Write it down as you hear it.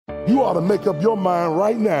You ought to make up your mind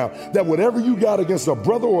right now that whatever you got against a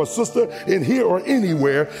brother or a sister in here or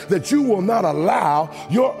anywhere, that you will not allow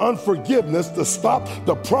your unforgiveness to stop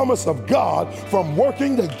the promise of God from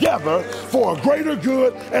working together for a greater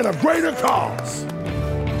good and a greater cause.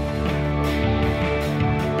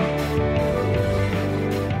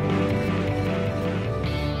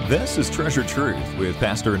 This is Treasure Truth with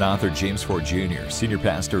pastor and author James Ford Jr., senior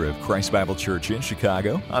pastor of Christ Bible Church in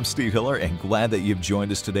Chicago. I'm Steve Hiller, and glad that you've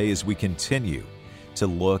joined us today as we continue to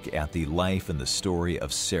look at the life and the story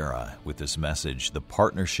of Sarah with this message, the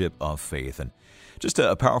partnership of faith. And just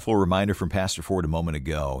a powerful reminder from Pastor Ford a moment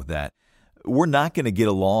ago that we're not going to get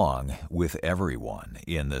along with everyone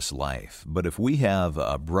in this life. But if we have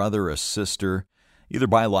a brother, a sister, either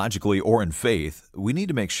biologically or in faith, we need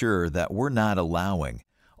to make sure that we're not allowing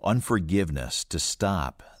unforgiveness to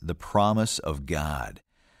stop the promise of God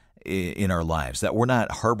in our lives, that we're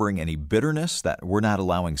not harboring any bitterness, that we're not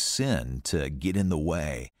allowing sin to get in the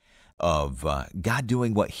way of God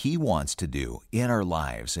doing what He wants to do in our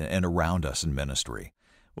lives and around us in ministry.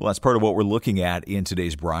 Well, that's part of what we're looking at in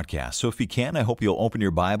today's broadcast. So if you can, I hope you'll open your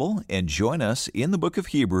Bible and join us in the book of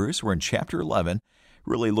Hebrews. We're in chapter 11,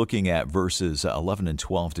 really looking at verses 11 and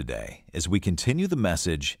 12 today as we continue the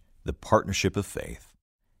message, the partnership of faith.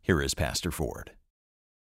 Here is Pastor Ford.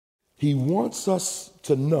 He wants us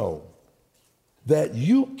to know that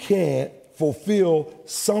you can't fulfill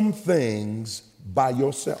some things by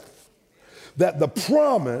yourself. That the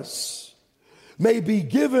promise may be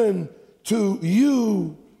given to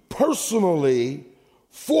you personally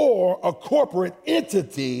for a corporate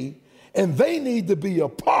entity, and they need to be a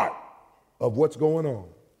part of what's going on.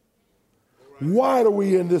 Why are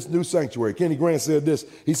we in this new sanctuary? Kenny Grant said this.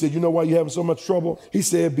 He said, you know why you're having so much trouble? He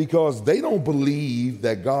said, because they don't believe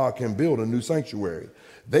that God can build a new sanctuary.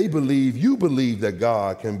 They believe you believe that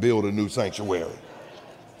God can build a new sanctuary.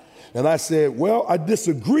 And I said, well, I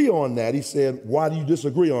disagree on that. He said, why do you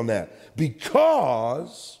disagree on that?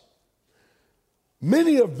 Because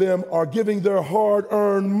many of them are giving their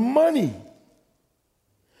hard-earned money,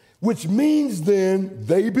 which means then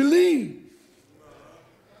they believe.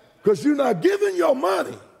 Because you're not giving your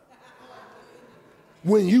money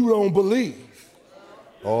when you don't believe.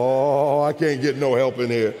 Oh, I can't get no help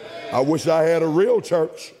in here. I wish I had a real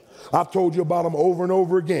church. I've told you about them over and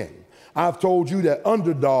over again. I've told you that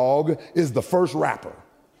Underdog is the first rapper.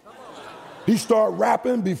 He started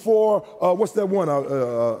rapping before, what's that one?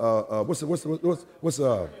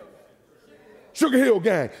 Sugar Hill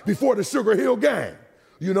Gang. Before the Sugar Hill Gang.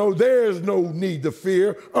 You know, there's no need to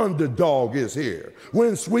fear. Underdog is here.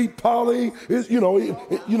 When Sweet Polly is,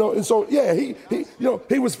 and so, yeah,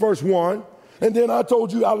 he was first one. And then I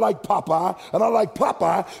told you I like Popeye, and I like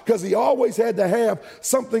Popeye because he always had to have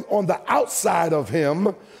something on the outside of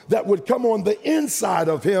him that would come on the inside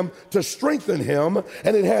of him to strengthen him,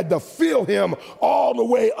 and it had to fill him all the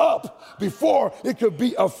way up before it could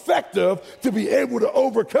be effective to be able to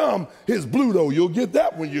overcome his Bluto. You'll get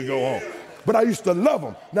that when you go home. But I used to love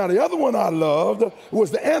them. Now, the other one I loved was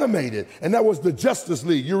the animated, and that was the Justice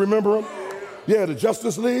League. You remember them? Yeah, the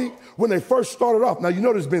Justice League. When they first started off, now you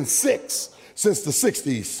know there's been 6 since the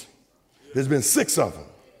 60s. There's been 6 of them.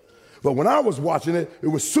 But when I was watching it, it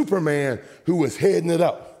was Superman who was heading it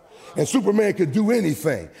up. And Superman could do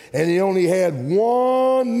anything. And he only had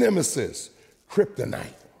one nemesis, Kryptonite.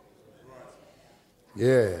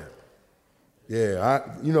 Yeah.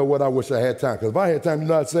 You know what? I wish I had time. Because if I had time, you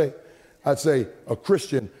know what I'd say a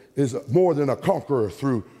Christian is more than a conqueror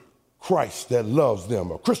through Christ that loves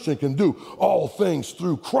them. A Christian can do all things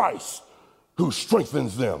through Christ who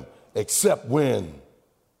strengthens them, except when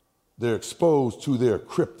they're exposed to their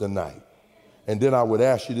kryptonite. And then I would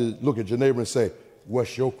ask you to look at your neighbor and say,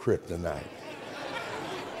 what's your kryptonite?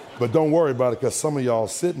 But don't worry about it, because some of y'all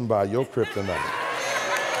sitting by your kryptonite.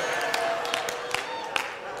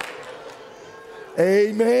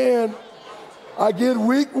 Amen. I get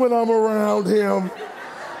weak when I'm around him.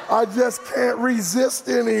 I just can't resist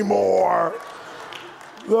anymore.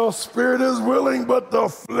 The spirit is willing, but the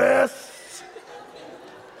flesh.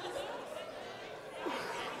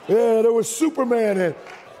 Yeah, there was Superman, and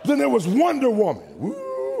then there was Wonder Woman.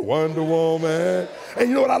 Woo, Wonder Woman. And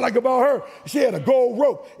you know what I like about her? She had a gold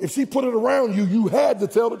rope. If she put it around you, you had to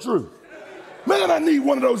tell the truth. Man, I need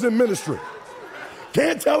one of those in ministry.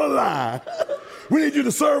 Can't tell a lie. We need you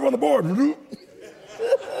to serve on the board.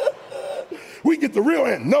 We get the real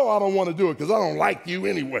end. No, I don't want to do it because I don't like you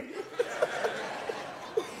anyway.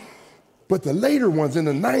 But the later ones in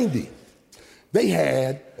the 90s, they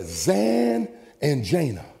had Zan and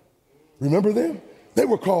Jana. Remember them? They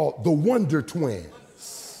were called the Wonder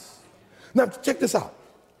Twins. Now, check this out.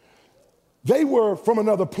 They were from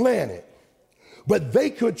another planet, but they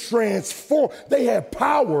could transform. They had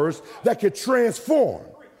powers that could transform.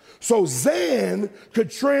 So Zan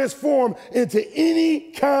could transform into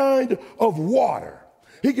any kind of water.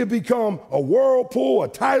 He could become a whirlpool, a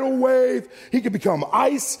tidal wave. He could become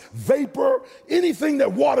ice, vapor, anything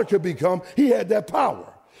that water could become. He had that power.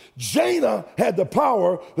 Jaina had the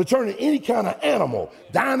power to turn into any kind of animal,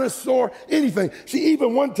 dinosaur, anything. She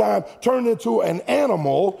even one time turned into an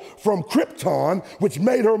animal from Krypton, which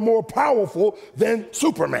made her more powerful than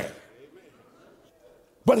Superman.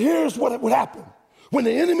 But here's what would happen. When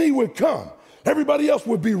the enemy would come, everybody else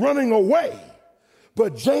would be running away.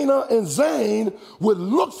 But Jaina and Zane would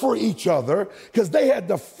look for each other because they had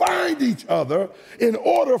to find each other in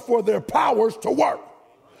order for their powers to work.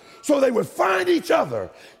 So they would find each other.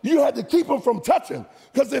 You had to keep them from touching,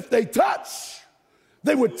 because if they touch,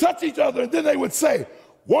 they would touch each other, and then they would say,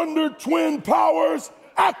 Wonder Twin powers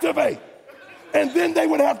activate. And then they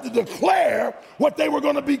would have to declare what they were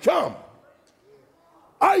going to become.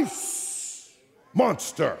 Ice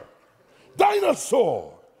monster,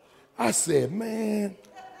 dinosaur. I said, man,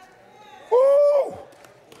 ooh,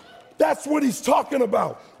 that's what he's talking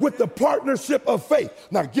about with the partnership of faith.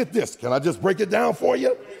 Now get this, can I just break it down for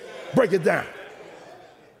you? Break it down.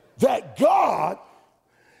 That God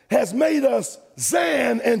has made us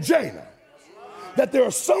Zan and Jaina. That there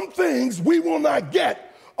are some things we will not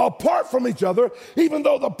get apart from each other, even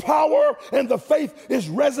though the power and the faith is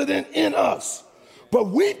resident in us. But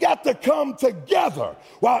we've got to come together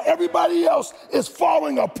while everybody else is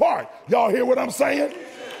falling apart. Y'all hear what I'm saying?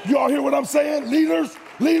 Y'all hear what I'm saying? Leaders,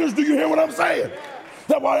 do you hear what I'm saying?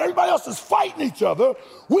 That while everybody else is fighting each other,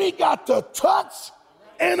 we got to touch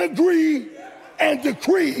and agree and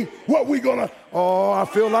decree what we're gonna. Oh, I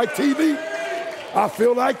feel like TV. I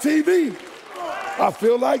feel like TV. I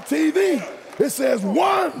feel like TV. It says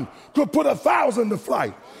one could put 1,000 to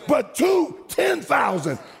flight, but 2,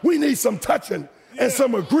 10,000. We need some touching and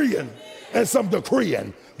some agreeing and some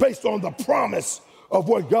decreeing based on the promise of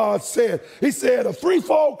what God said. He said a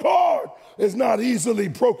threefold cord is not easily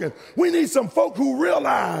broken. We need some folk who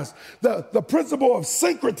realize the principle of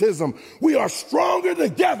syncretism. We are stronger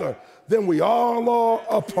together than we all are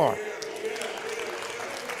apart.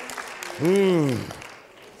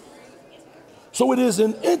 So it is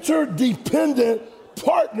an interdependent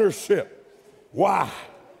partnership. Why?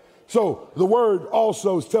 So the word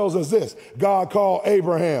also tells us this. God called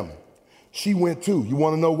Abraham. She went too. You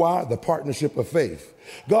want to know why? The partnership of faith.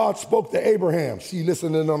 God spoke to Abraham. She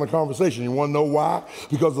listened in on the conversation. You want to know why?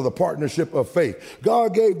 Because of the partnership of faith.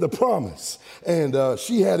 God gave the promise, and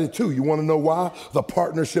she had it too. You want to know why? The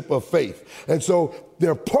partnership of faith. And so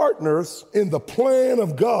they're partners in the plan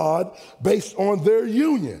of God based on their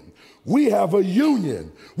union. We have a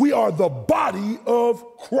union. We are the body of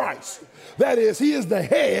Christ. That is, he is the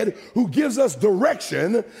head who gives us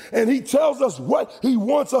direction, and he tells us what he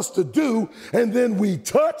wants us to do, and then we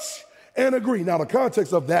touch and agree. Now, the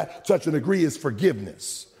context of that touch and agree is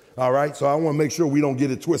forgiveness. All right, so I want to make sure we don't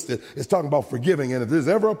get it twisted. It's talking about forgiving, and if there's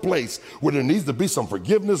ever a place where there needs to be some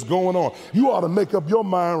forgiveness going on, you ought to make up your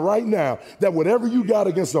mind right now that whatever you got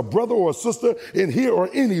against a brother or a sister in here or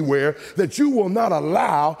anywhere, that you will not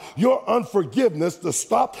allow your unforgiveness to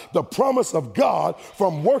stop the promise of God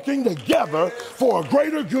from working together for a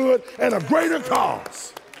greater good and a greater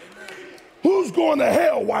cause. Who's going to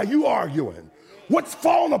hell while you arguing? What's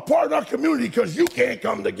falling apart in our community because you can't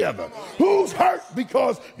come together? Who's hurt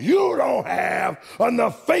because you don't have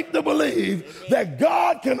enough faith to believe that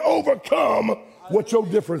God can overcome what your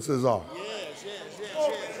differences are?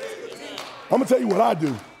 I'm going to tell you what I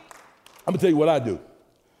do.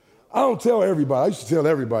 I don't tell everybody. I used to tell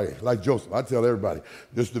everybody, like Joseph. I tell everybody,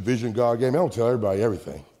 this is the vision God gave me. I don't tell everybody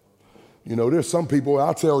everything. You know, there's some people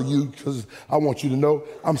I'll tell you because I want you to know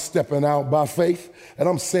I'm stepping out by faith and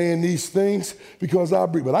I'm saying these things because I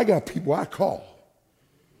breathe. But I got people I call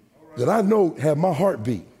that I know have my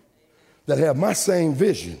heartbeat, that have my same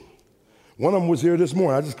vision. One of them was here this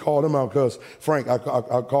morning. I just called him out because Frank, I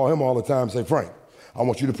call him all the time and say, Frank, I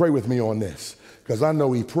want you to pray with me on this because I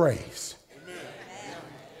know he prays. Amen.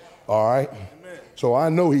 All right? Amen. So I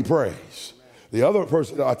know he prays. The other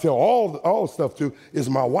person I tell all the stuff to is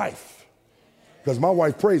my wife. Because my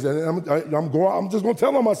wife prays, and I'm just going to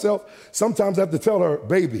tell her myself. Sometimes I have to tell her,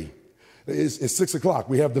 baby, it's 6 o'clock.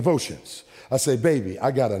 We have devotions. I say, baby, I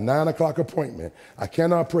got a 9 o'clock appointment. I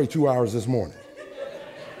cannot pray 2 hours this morning.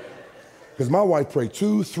 Because my wife prayed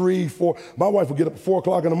 2, 3, 4. My wife will get up at 4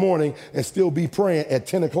 o'clock in the morning and still be praying at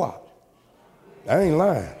 10 o'clock. I ain't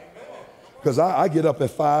lying. Because I get up at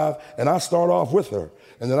 5 and I start off with her.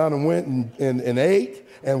 And then I done went and ate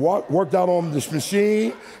and worked out on this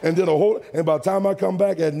machine and did and by the time I come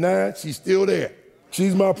back at 9, she's still there.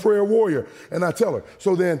 She's my prayer warrior. And I tell her.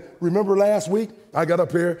 So then, remember last week, I got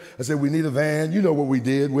up here, I said, we need a van. You know what we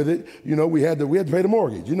did with it. You know, we had to pay the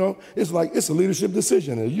mortgage. You know, it's like, it's a leadership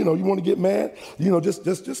decision. You know, you want to get mad, you know,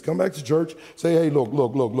 just come back to church, say, hey,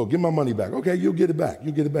 look, give my money back. Okay, you'll get it back.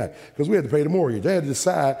 Because we had to pay the mortgage. I had to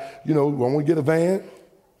decide, you know, I want to get a van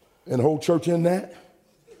and the whole church in that.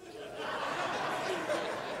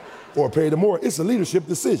 Or pay the mortgage. It's a leadership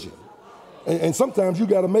decision. And sometimes you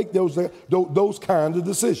got to make those kinds of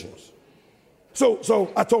decisions.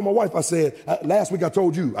 So I told my wife, I said, last week I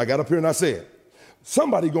told you, I got up here and I said,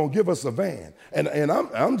 somebody going to give us a van. And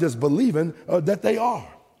I'm just believing that they are.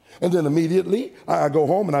 And then immediately I go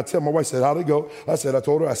home and I tell my wife, I said, how'd it go? I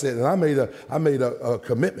told her, and I made a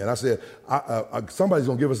commitment. I said, somebody's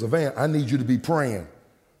going to give us a van. I need you to be praying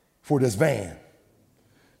for this van.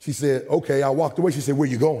 She said, okay. I walked away. She said, where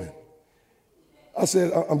you going? I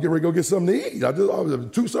said, I'm getting ready to go get something to eat. I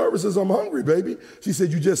did 2 services. I'm hungry, baby. She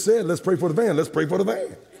said, you just said, let's pray for the van. Let's pray for the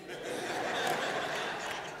van.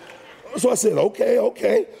 So I said,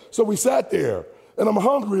 okay. So we sat there, and I'm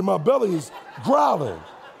hungry. My belly's growling.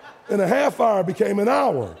 And a half hour became an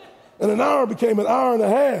hour. And an hour became an hour and a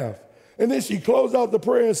half. And then she closed out the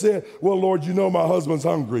prayer and said, well, Lord, you know my husband's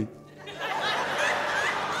hungry.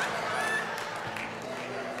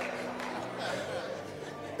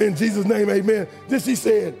 In Jesus' name, amen. Then she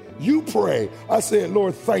said, you pray. I said,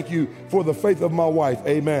 Lord, thank you for the faith of my wife.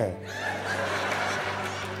 Amen.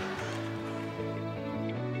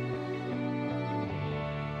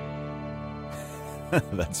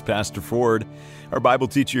 That's Pastor Ford, our Bible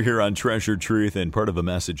teacher here on Treasured Truth, and part of a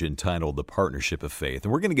message entitled The Partnership of Faith.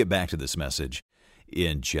 And we're going to get back to this message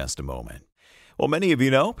in just a moment. Well, many of you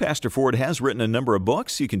know Pastor Ford has written a number of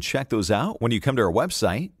books. You can check those out when you come to our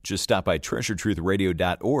website. Just stop by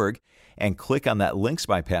treasuretruthradio.org and click on that Links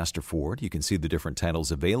by Pastor Ford. You can see the different titles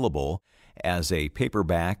available as a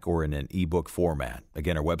paperback or in an ebook format.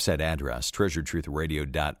 Again, our website address,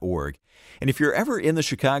 treasuretruthradio.org. And if you're ever in the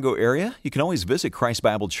Chicago area, you can always visit Christ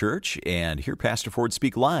Bible Church and hear Pastor Ford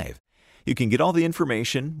speak live. You can get all the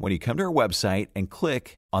information when you come to our website and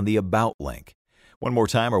click on the About link. One more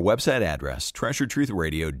time, our website address,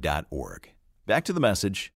 treasuretruthradio.org. Back to the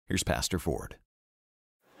message. Here's Pastor Ford.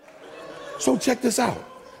 So check this out.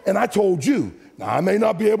 And I told you, now I may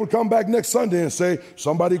not be able to come back next Sunday and say,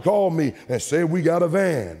 somebody called me and said we got a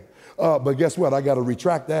van. But guess what? I got to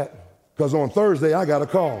retract that because on Thursday I got a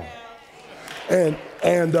call. And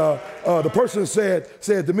the person said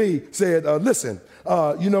to me, listen,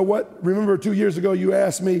 you know what? Remember 2 years ago you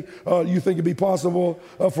asked me, you think it'd be possible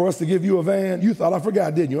for us to give you a van? You thought I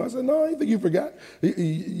forgot, didn't you? I said, no, I didn't think you forgot.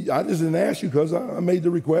 I just didn't ask you because I made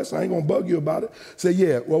the request. I ain't going to bug you about it. Say,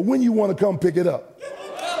 yeah, well, when you want to come pick it up?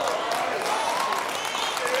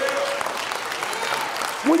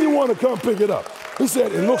 When you want to come pick it up? He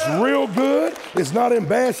said, it looks real good. It's not in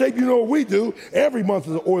bad shape. You know what we do? Every month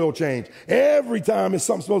is an oil change. Every time it's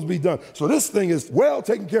something supposed to be done. So this thing is well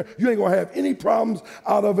taken care of. You ain't going to have any problems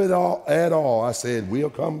out of it at all. I said,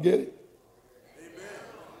 we'll come get it. Amen.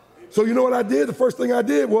 So you know what I did? The first thing I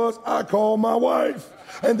did was I called my wife.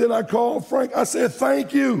 And then I called Frank. I said,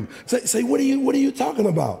 thank you. Say, what are you talking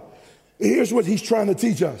about? Here's what he's trying to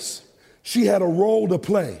teach us. She had a role to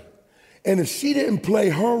play. And if she didn't play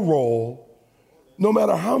her role, no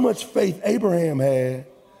matter how much faith Abraham had,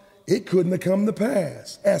 it couldn't have come to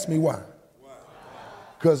pass. Ask me why.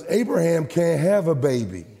 Because Abraham can't have a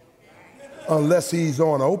baby unless he's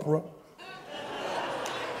on Oprah.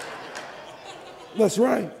 That's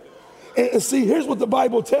right. And see, here's what the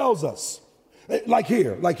Bible tells us. Like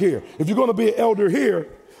here. If you're going to be an elder here,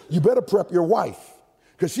 you better prep your wife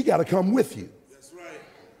because she got to come with you. That's right.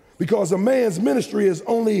 Because a man's ministry is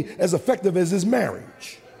only as effective as his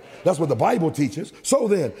marriage. That's what the Bible teaches. So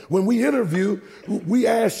then, when we interview, we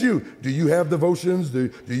ask you, do you have devotions?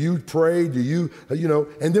 Do you pray? Do you know?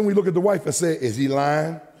 And then we look at the wife and say, is he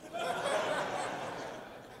lying?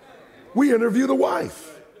 We interview the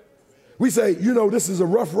wife. We say, you know, this is a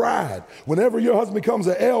rough ride. Whenever your husband becomes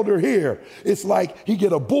an elder here, it's like he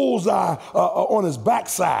get a bullseye on his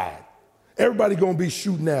backside. Everybody going to be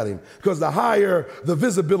shooting at him because the higher the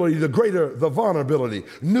visibility, the greater the vulnerability.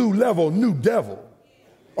 New level, new devil.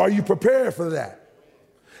 Are you prepared for that?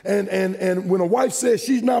 And when a wife says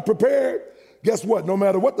she's not prepared, guess what? No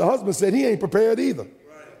matter what the husband said, he ain't prepared either.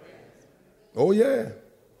 Oh, yeah.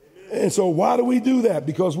 And so why do we do that?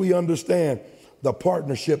 Because we understand the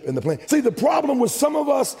partnership and the plan. See, the problem with some of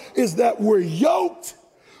us is that we're yoked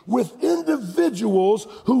with individuals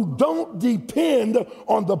who don't depend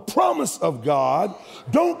on the promise of God,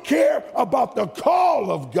 don't care about the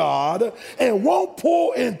call of God, and won't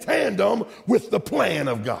pull in tandem with the plan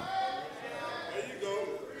of God.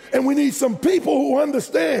 And we need some people who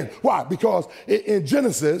understand. Why? Because in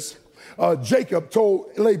Genesis, Jacob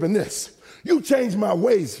told Laban this: you changed my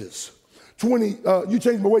wages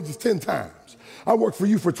 10 times. I worked for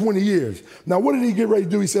you for 20 years. Now, what did he get ready to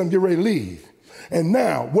do? He said, I'm getting ready to leave. And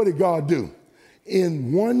now, what did God do?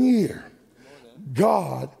 In 1 year,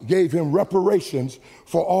 God gave him reparations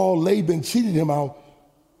for all Laban cheated him out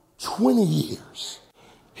 20 years.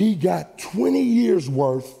 He got 20 years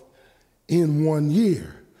worth in 1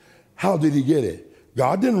 year. How did he get it?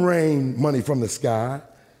 God didn't rain money from the sky.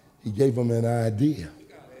 He gave him an idea.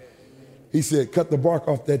 He said, cut the bark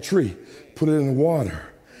off that tree, put it in the water,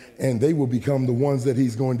 and they will become the ones that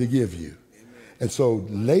he's going to give you. And so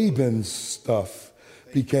Laban's stuff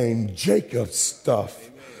became Jacob's stuff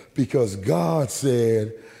because God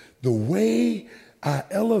said, the way I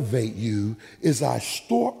elevate you is I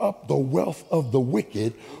store up the wealth of the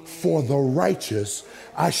wicked for the righteous.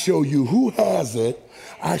 I show you who has it.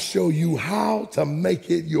 I show you how to make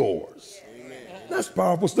it yours. That's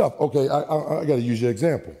powerful stuff. Okay, I got to use your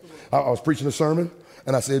example. I was preaching a sermon,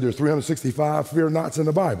 and I said there's 365 fear nots in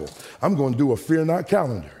the Bible. I'm going to do a fear not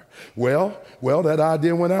calendar. Well, that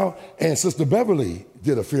idea went out, and Sister Beverly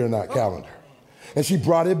did a fear not calendar, and she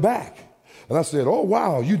brought it back. And I said, oh,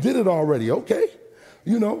 wow, you did it already. Okay,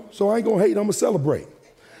 so I ain't going to hate, I'm going to celebrate.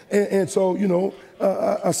 And so,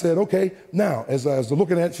 I said, okay. Now, as I was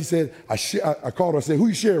looking at it, she said, I called her, I said, who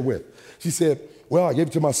you share it with? She said, well, I gave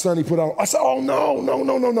it to my son, he put out. I said, oh,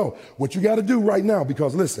 no. What you got to do right now,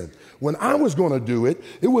 because listen, when I was going to do it,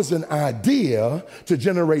 it was an idea to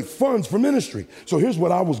generate funds for ministry. So here's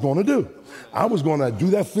what I was going to do. I was going to do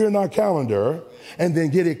that Fear Not calendar and then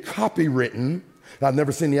get it copywritten. I've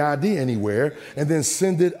never seen the idea anywhere, and then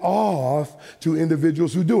send it off to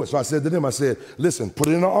individuals who do it. So I said to them, I said, listen, put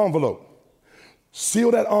it in an envelope,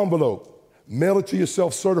 seal that envelope, mail it to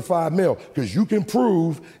yourself, certified mail, because you can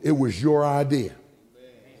prove it was your idea.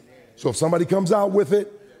 So if somebody comes out with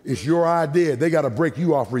it, it's your idea. They got to break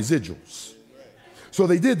you off residuals. So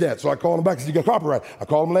they did that. So I called them back and said, you got copyright. I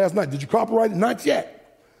called them last night. Did you copyright it? Not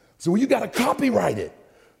yet. So well, you got to copyright it.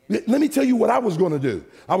 Let me tell you what I was going to do.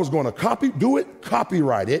 I was going to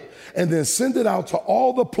copyright it, and then send it out to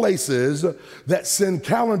all the places that send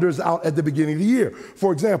calendars out at the beginning of the year.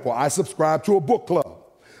 For example, I subscribe to a book club.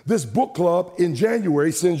 This book club in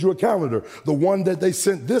January sends you a calendar. The one that they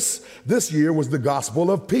sent this year was the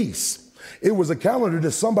Gospel of Peace. It was a calendar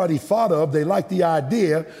that somebody thought of. They liked the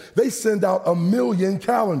idea. They send out 1 million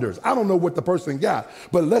calendars. I don't know what the person got,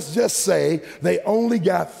 but let's just say they only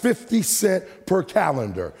got 50 cents per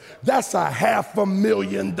calendar. That's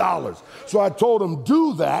 $500,000. So I told them,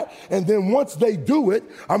 do that. And then once they do it,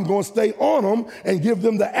 I'm going to stay on them and give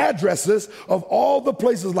them the addresses of all the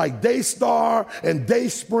places like Daystar and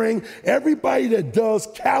Dayspring. Everybody that does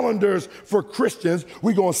calendars for Christians,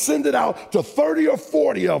 we're going to send it out to 30 or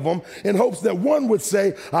 40 of them in hopes that one would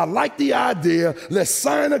say, I like the idea, let's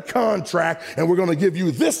sign a contract, and we're going to give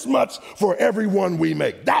you this much for every one we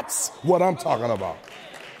make. That's what I'm talking about.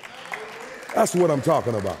 That's what I'm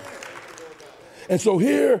talking about. And so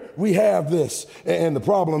here we have this, and the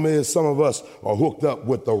problem is some of us are hooked up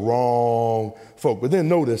with the wrong folk. But then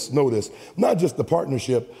notice, not just the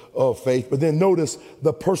partnership of faith, but then notice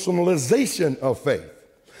the personalization of faith.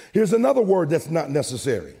 Here's another word that's not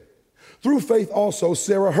necessary. Through faith also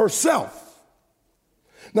Sarah herself.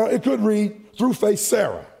 Now it could read, through faith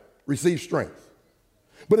Sarah received strength.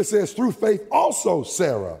 But it says through faith also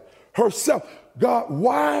Sarah herself. God,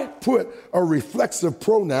 why put a reflexive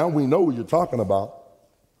pronoun? We know what you're talking about.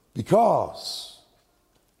 Because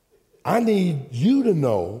I need you to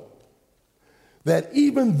know that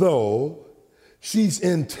even though she's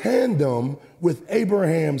in tandem with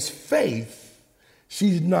Abraham's faith,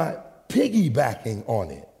 she's not piggybacking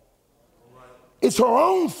on it. It's her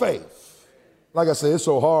own faith. Like I said, it's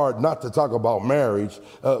so hard not to talk about marriage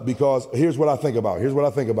because here's what I think about.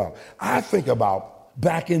 I think about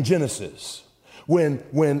back in Genesis.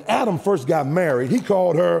 When Adam first got married, he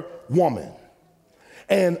called her woman.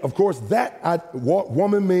 And of course, that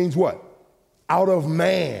woman means what? Out of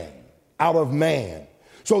man.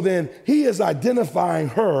 So then he is identifying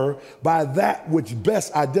her by that which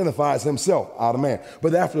best identifies himself, out of man.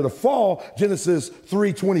 But after the fall, Genesis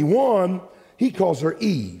 3:21, he calls her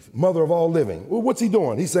Eve, mother of all living. Well, what's he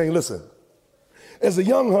doing? He's saying, listen, as a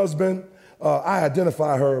young husband, I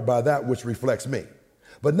identify her by that which reflects me.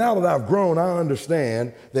 But now that I've grown, I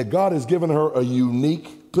understand that God has given her a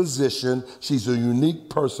unique position. She's a unique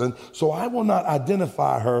person. So I will not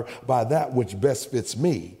identify her by that which best fits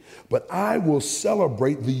me, but I will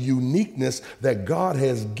celebrate the uniqueness that God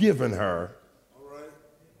has given her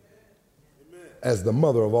as the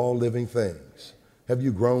mother of all living things. Have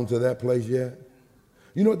you grown to that place yet?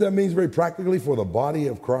 You know what that means very practically for the body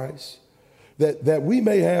of Christ? That we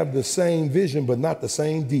may have the same vision, but not the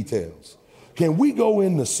same details. Can we go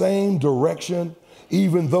in the same direction,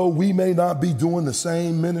 even though we may not be doing the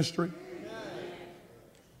same ministry?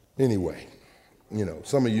 Anyway, you know,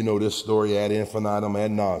 some of you know this story ad infinitum,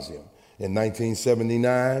 ad nauseum. In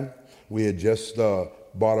 1979, we had just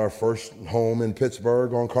bought our first home in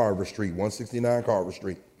Pittsburgh on Carver Street, 169 Carver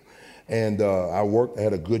Street. And I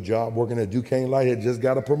had a good job working at Duquesne Light, had just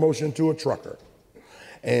got a promotion to a trucker.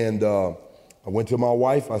 And I went to my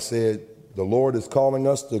wife, I said, the Lord is calling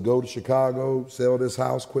us to go to Chicago, sell this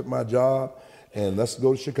house, quit my job, and let's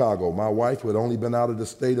go to Chicago. My wife had only been out of the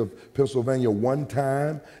state of Pennsylvania one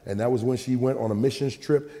time, and that was when she went on a missions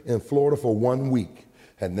trip in Florida for 1 week.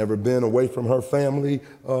 Had never been away from her family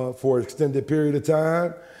for an extended period of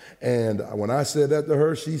time. And when I said that to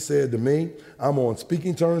her, she said to me, I'm on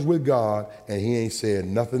speaking terms with God, and he ain't said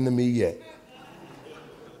nothing to me yet.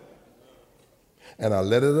 And I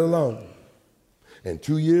let it alone. And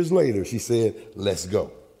 2 years later, she said, let's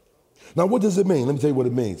go. Now, what does it mean? Let me tell you what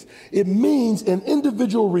it means. It means an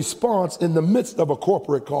individual response in the midst of a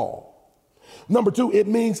corporate call. Number two, it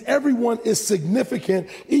means everyone is significant,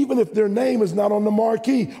 even if their name is not on the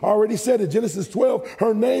marquee. I already said it, Genesis 12,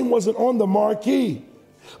 her name wasn't on the marquee.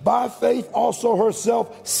 By faith, also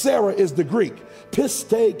herself, Sarah is the Greek.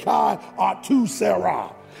 Piste kai atu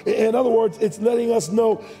Sarah. In other words, it's letting us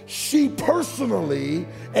know she personally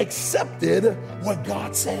accepted what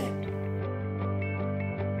God said.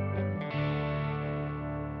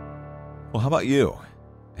 Well, how about you?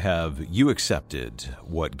 Have you accepted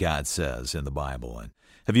what God says in the Bible? And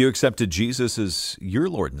have you accepted Jesus as your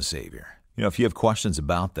Lord and Savior? You know, if you have questions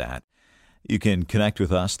about that, you can connect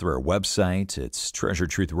with us through our website. It's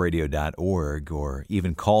treasuretruthradio.org, or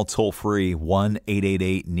even call toll-free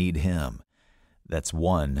 1-888-NEED-HIM. That's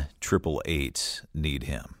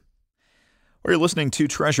 1-888-NEED-HIM. Well, you're listening to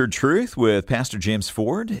Treasured Truth with Pastor James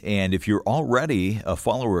Ford, and if you're already a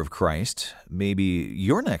follower of Christ, maybe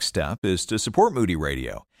your next step is to support Moody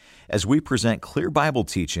Radio as we present clear Bible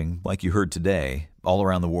teaching like you heard today all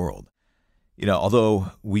around the world. You know,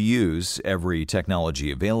 although we use every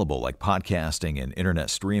technology available like podcasting and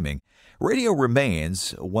internet streaming, radio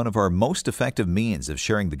remains one of our most effective means of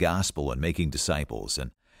sharing the gospel and making disciples,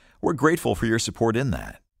 and we're grateful for your support in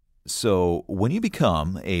that. So when you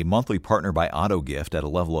become a monthly partner by AutoGift at a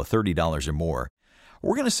level of $30 or more,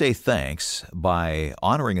 we're going to say thanks by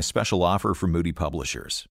honoring a special offer from Moody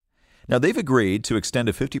Publishers. Now, they've agreed to extend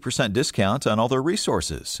a 50% discount on all their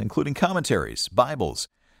resources, including commentaries, Bibles,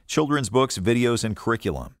 children's books, videos, and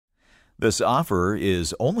curriculum. This offer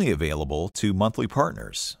is only available to monthly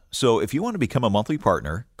partners. So if you want to become a monthly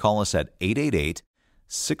partner, call us at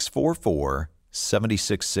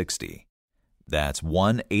 888-644-7660. That's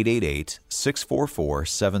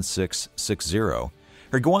 1-888-644-7660.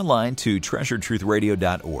 Or go online to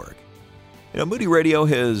treasuretruthradio.org. You know, Moody Radio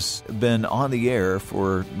has been on the air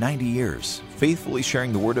for 90 years, faithfully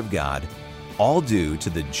sharing the Word of God, all due to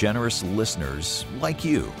the generous listeners like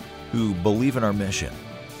you who believe in our mission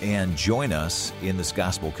and join us in this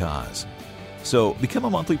gospel cause. So become a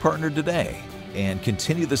monthly partner today and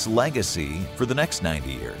continue this legacy for the next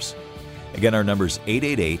 90 years. Again, our number is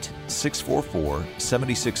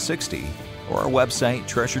 888-644-7660 or our website,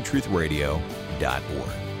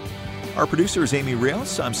 treasuretruthradio.org. Our producer is Amy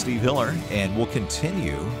Rios. I'm Steve Hiller, and we'll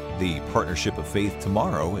continue the Partnership of Faith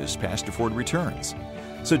tomorrow as Pastor Ford returns.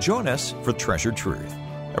 So join us for Treasured Truth,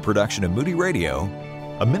 a production of Moody Radio,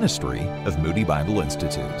 a ministry of Moody Bible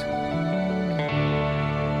Institute.